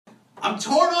I'm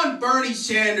torn on Bernie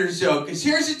Sanders, though, because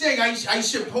here's the thing. I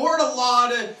support a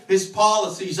lot of his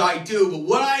policies, I do, but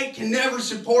what I can never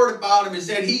support about him is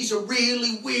that he's a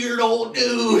really weird old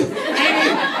dude.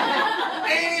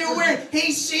 Ain't he weird?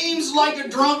 He seems like a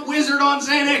drunk wizard on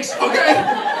Xanax, okay?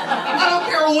 I don't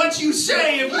care what you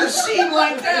say. If you seem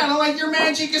like that, I'm like, your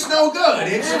magic is no good.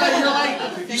 It's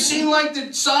like, you seem like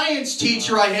the science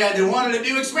teacher I had that wanted to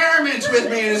do experiments with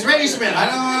me in his basement.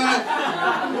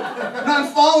 I'm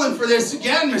not falling for this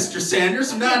again, Mr.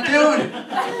 Sanders. I'm not doing it.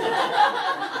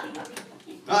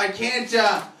 I can't,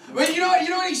 but you know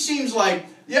what he seems like?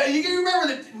 Yeah, you remember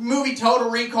the movie Total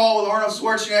Recall with Arnold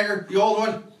Schwarzenegger, the old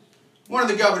one? One of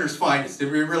the governor's finest. It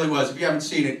really was, if you haven't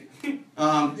seen it.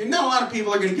 Not a lot of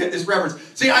people are going to get this reference.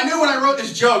 See, I knew when I wrote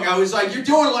this joke, I was like, you're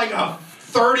doing like a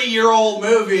 30-year-old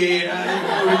movie.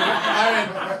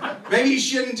 Maybe you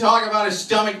shouldn't talk about a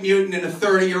stomach mutant in a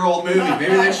 30-year-old movie.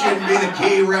 Maybe that shouldn't be the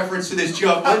key reference to this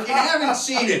joke. But if you haven't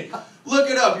seen it, look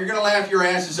it up. You're going to laugh your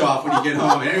asses off when you get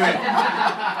home. Anyway,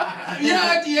 you know,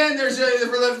 at the end, for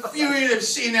the few of you that have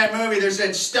seen that movie, there's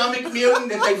that stomach mutant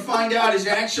that they find out is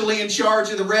actually in charge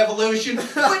of the revolution.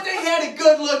 But they had a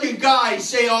good-looking guy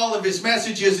say all of his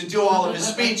messages and do all of his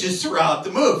speeches throughout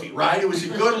the movie, right? It was a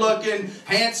good-looking,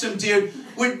 handsome dude.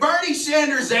 With Bernie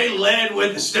Sanders, they led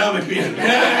with the stomach mutant.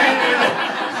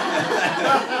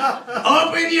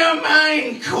 Open your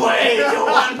mind, Quay. The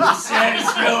 1% is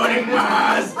floating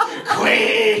Mars.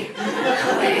 Quay.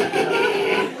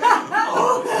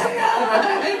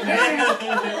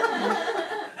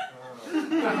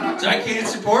 So I can't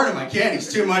support him. I can't.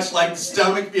 He's too much like the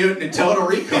stomach mutant in Total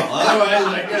Recall. Otherwise,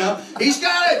 like, you know,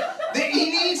 he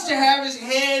needs to have his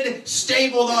head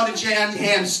stapled onto Jan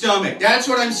Ham's stomach. That's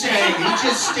what I'm saying. He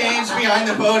just stands behind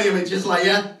the podium and just like,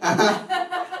 yeah,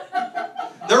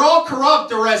 They're all corrupt,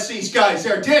 the rest of these guys.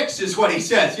 They're dicks, is what he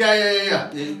says.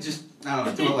 Yeah. Just, I don't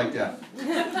know, do it like that.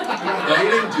 No, he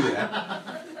didn't do that.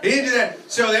 He didn't do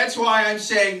that. So that's why I'm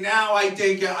saying now I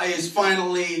think it's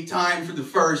finally time for the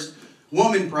first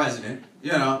woman president.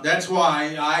 You know, that's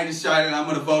why I decided I'm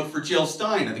going to vote for Jill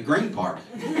Stein of the Green Party.